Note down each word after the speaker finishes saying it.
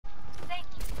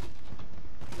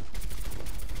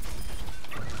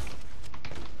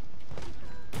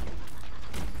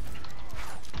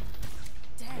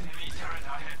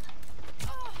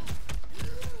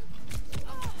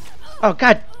Oh,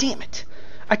 god damn it.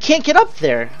 I can't get up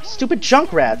there. Stupid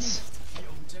junk rats.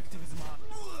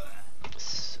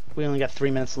 We only got 3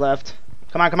 minutes left.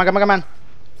 Come on, come on, come on, come on.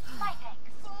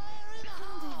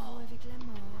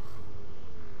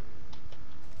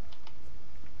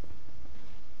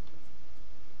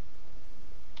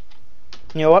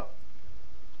 You know what?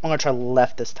 I'm gonna try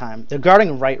left this time. They're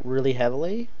guarding right really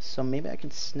heavily, so maybe I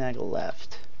can snag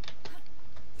left.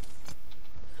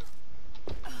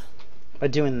 By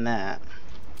doing that.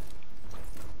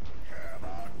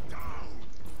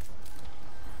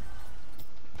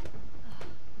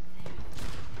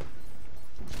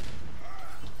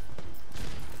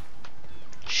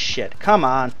 Shit, come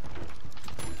on.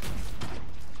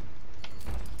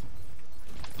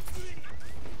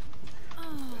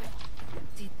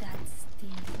 Did that sting?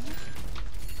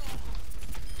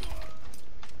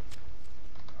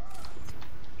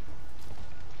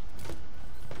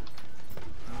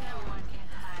 No one can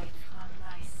hide from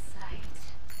my sight.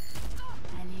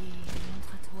 Allez,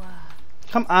 montre-toi.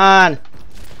 Come on.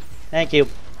 Thank you.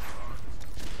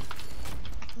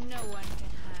 No one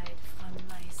can hide from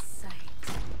my sight.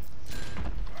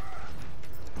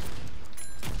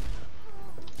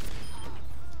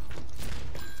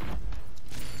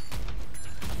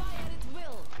 Fire at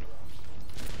will.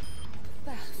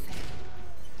 Parfait.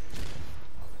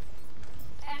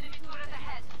 Enemy turret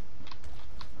ahead.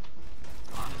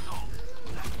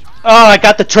 Oh, I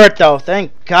got the turret though.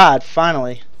 Thank God,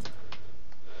 finally.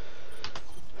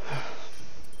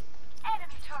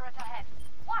 Enemy turret ahead.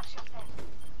 Watch yourself.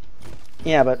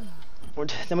 Yeah, but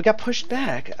then we got pushed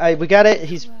back. We got it.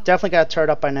 He's definitely got a turret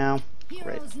up by now.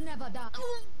 Great. Heroes never die.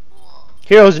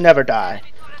 Heroes never die.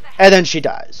 And then she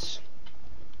dies.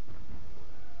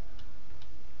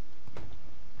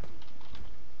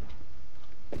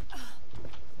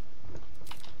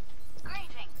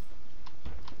 Greetings.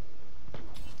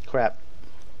 Crap.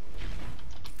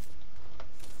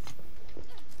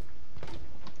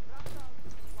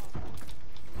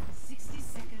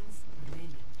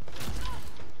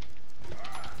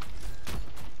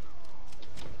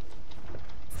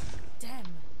 Damn.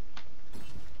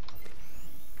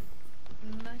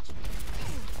 Much.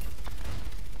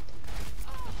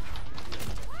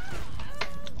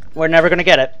 We're never gonna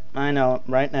get it. I know.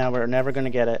 Right now, we're never gonna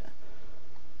get it.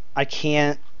 I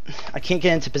can't get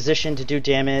into position to do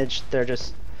damage. They're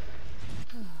just.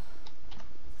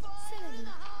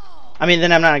 I mean,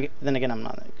 then again, I'm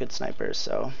not a good sniper,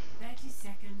 so.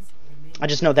 I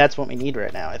just know that's what we need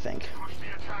right now. I think.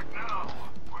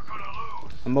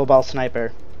 A mobile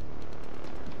sniper.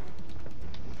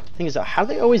 Thing is, though, how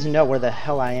do they always know where the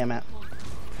hell I am at?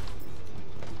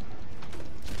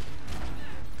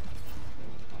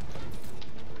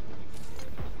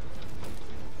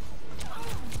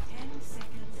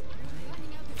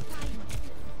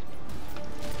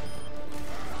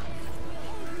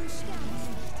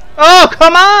 Oh,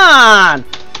 come on!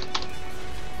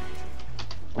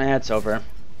 That's over.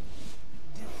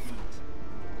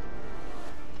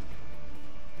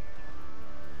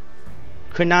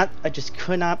 I just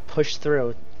could not push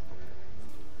through.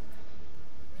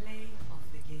 Play of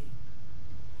the game.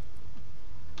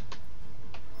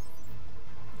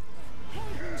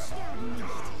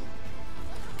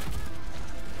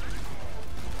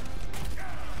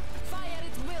 Fire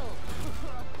at will.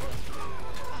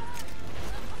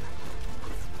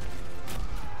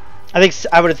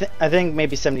 I think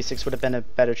maybe 76 would have been a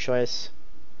better choice.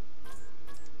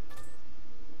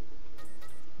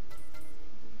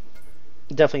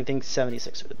 Definitely think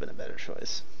 76 would have been a better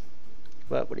choice.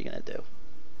 But what are you gonna do?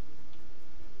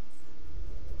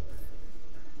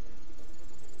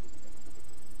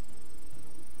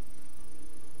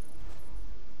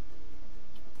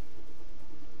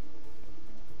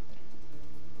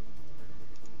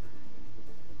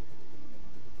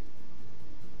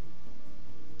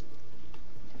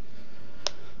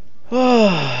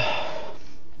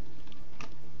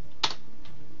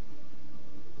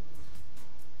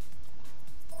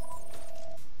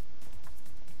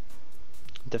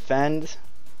 Defend.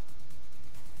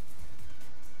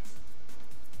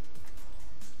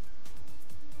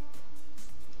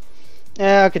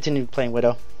 Yeah, I'll continue playing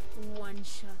Widow. One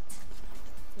shot,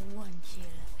 one kill.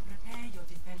 Prepare your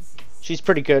defenses. She's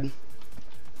pretty good.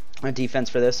 My defense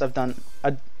for this, I've done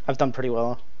pretty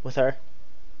well with her.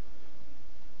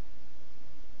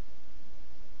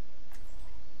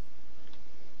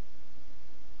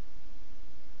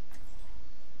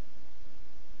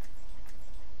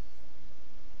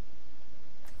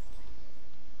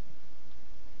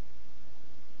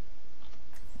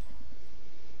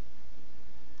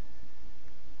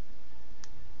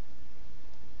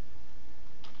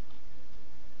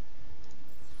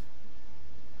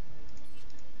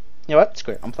 You know what?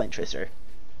 Screw it. I'm playing Tracer.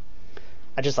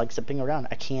 I just like zipping around.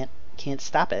 I can't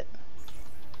stop it.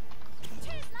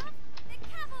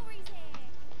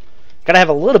 Gotta have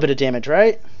a little bit of damage,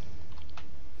 right?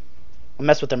 I'll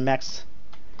mess with their mechs.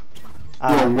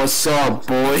 Yo, what's up,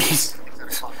 boys?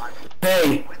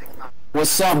 Hey,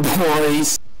 what's up,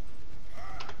 boys?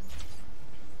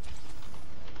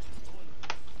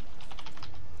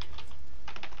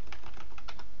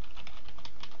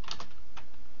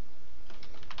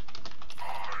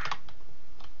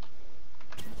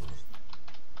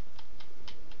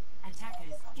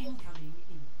 Attackers incoming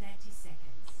in 30 seconds.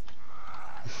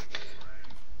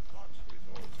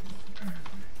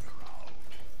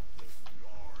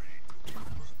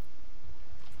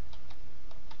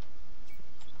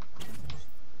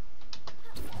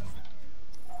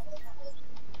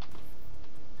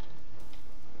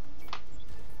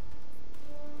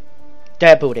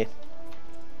 That booty. 5,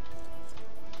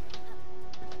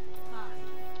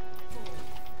 4,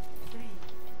 3,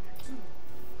 2,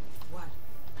 1.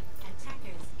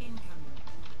 Attackers incoming.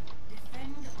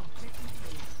 Defend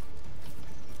objective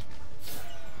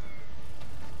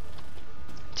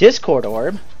A. Discord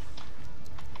orb.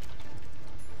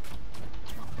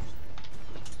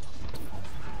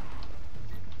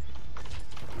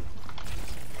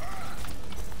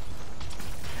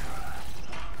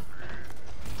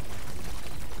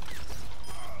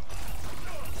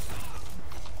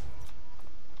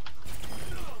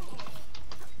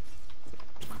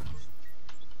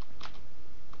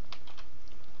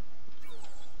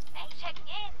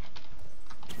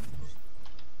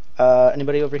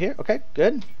 Anybody over here? Okay,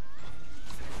 good.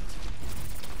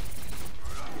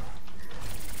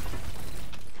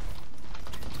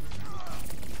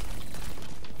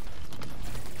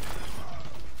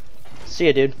 See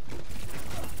ya, dude.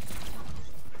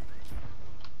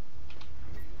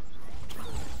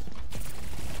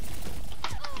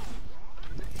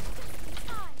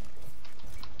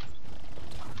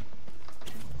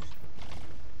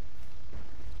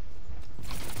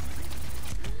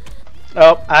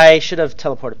 Oh, I should have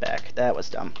teleported back. That was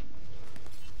dumb.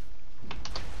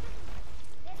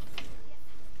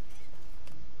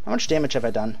 How much damage have I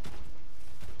done?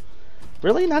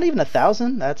 Really? Not even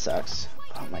 1,000? That sucks.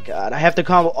 Oh my god. I have to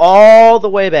combo all the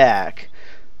way back.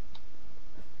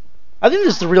 I think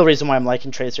this is the real reason why I'm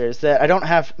liking Tracer, is that I don't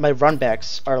have... My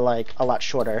runbacks are, like, a lot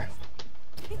shorter.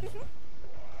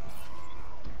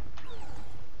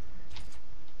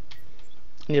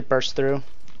 Need to burst through.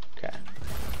 Okay.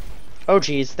 Oh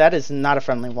geez, that is not a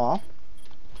friendly wall.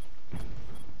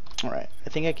 Alright, I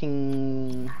think I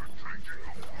can...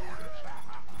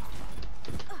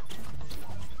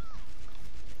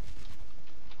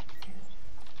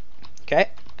 Okay,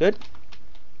 good.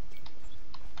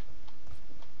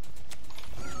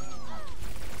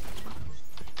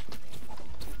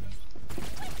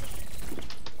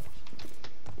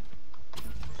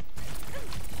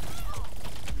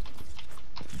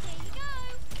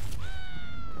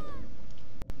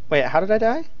 Wait, how did I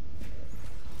die?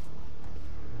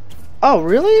 Oh,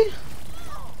 really?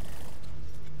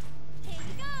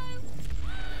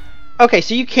 Okay,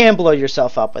 so you can blow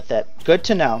yourself up with it. Good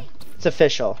to know. It's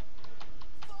official.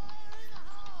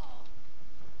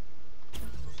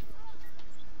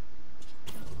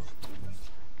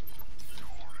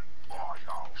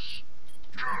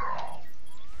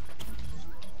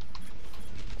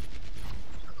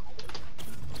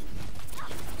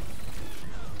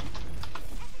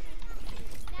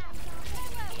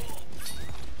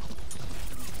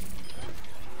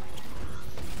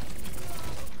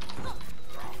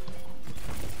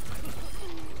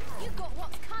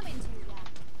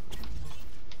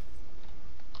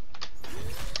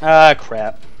 Ah,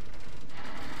 crap.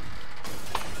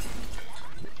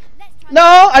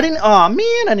 No, I didn't. Oh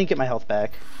man, I didn't get my health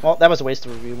back. Well, that was a waste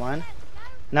of a rewind.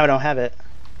 Now I don't have it.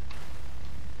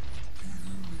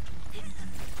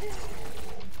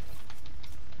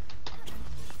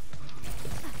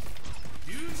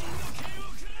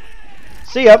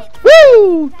 See ya.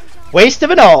 Woo! Waste of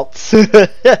an ult.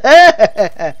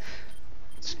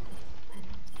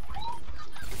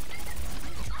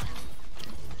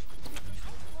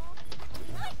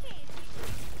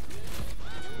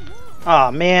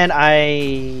 Oh man,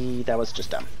 that was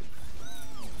just dumb.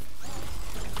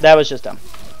 That was just dumb.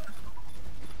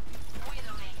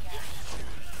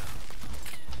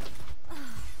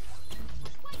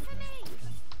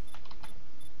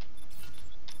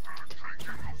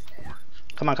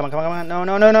 Come on, come on, come on, come on. No,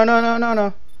 no, no, no, no, no, no,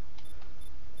 no.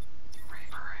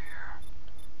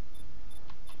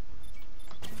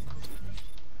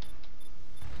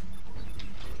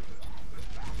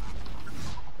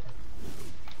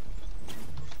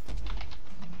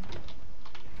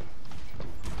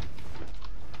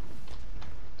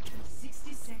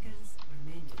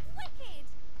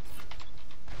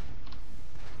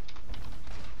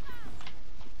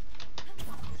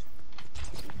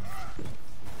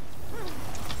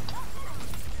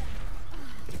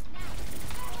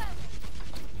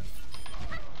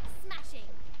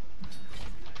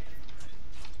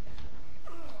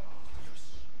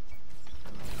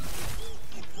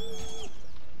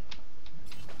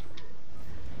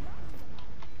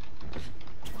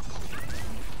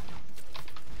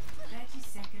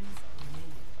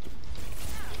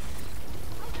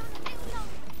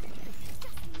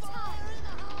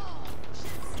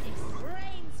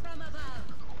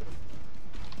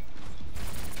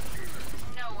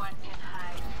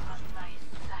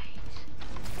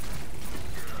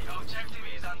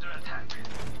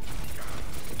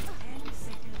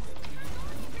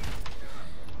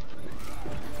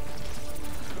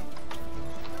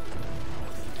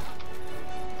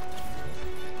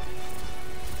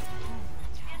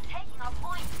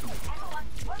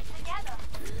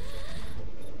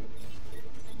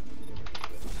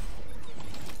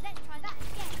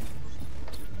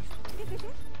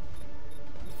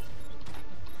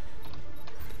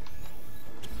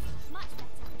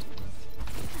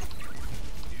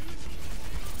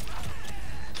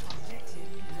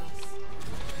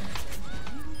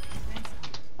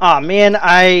 Aw, man,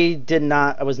 I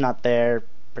was not there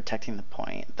protecting the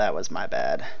point. That was my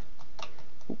bad.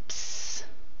 Oops.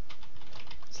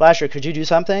 Slasher, could you do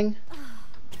something?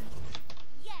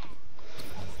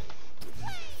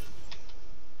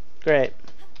 Great.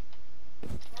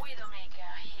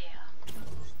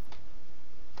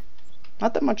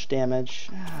 Not that much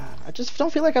damage. I just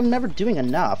don't feel like I'm never doing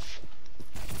enough.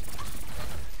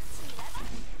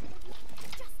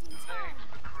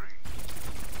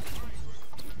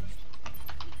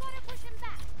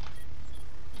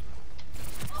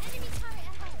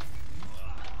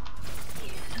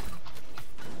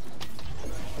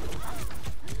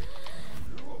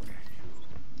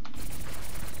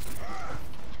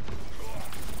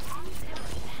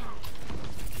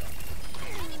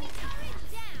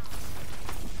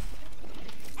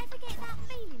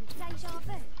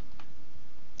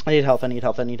 I need health, I need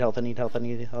health, I need health, I need health, I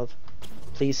need health.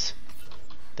 Please.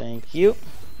 Thank you.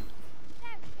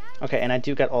 Okay, and I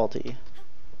do get ulti.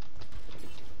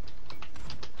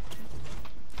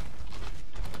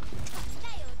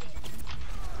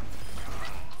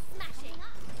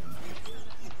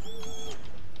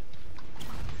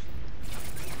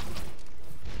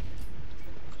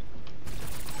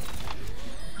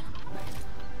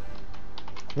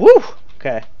 Woo!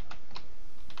 Okay.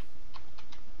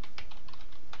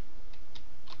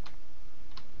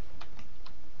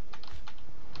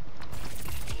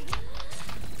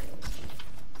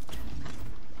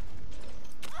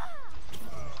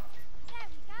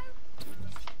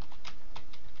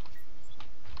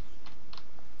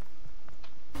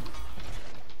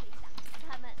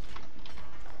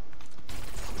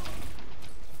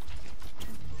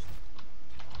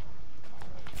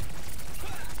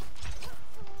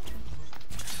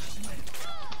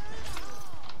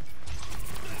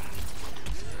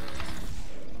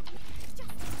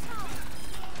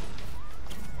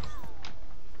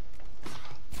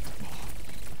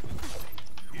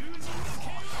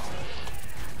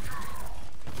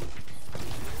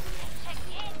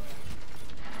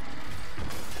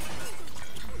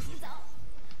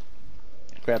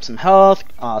 Grab some health.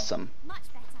 Awesome.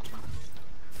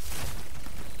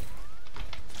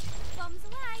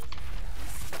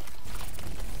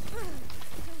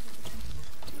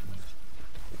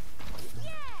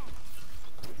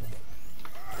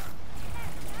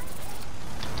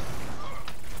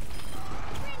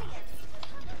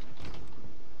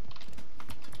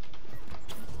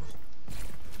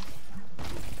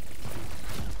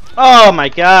 Oh my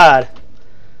god.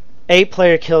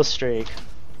 8-player kill streak.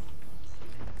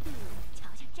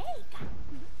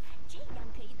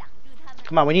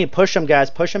 Come on, we need to push them, guys.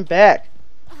 Push them back.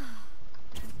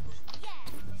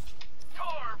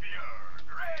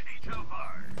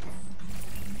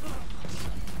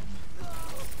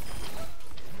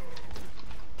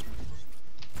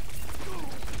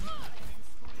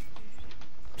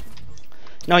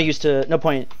 No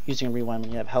point using a rewind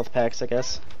when you have health packs, I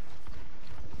guess.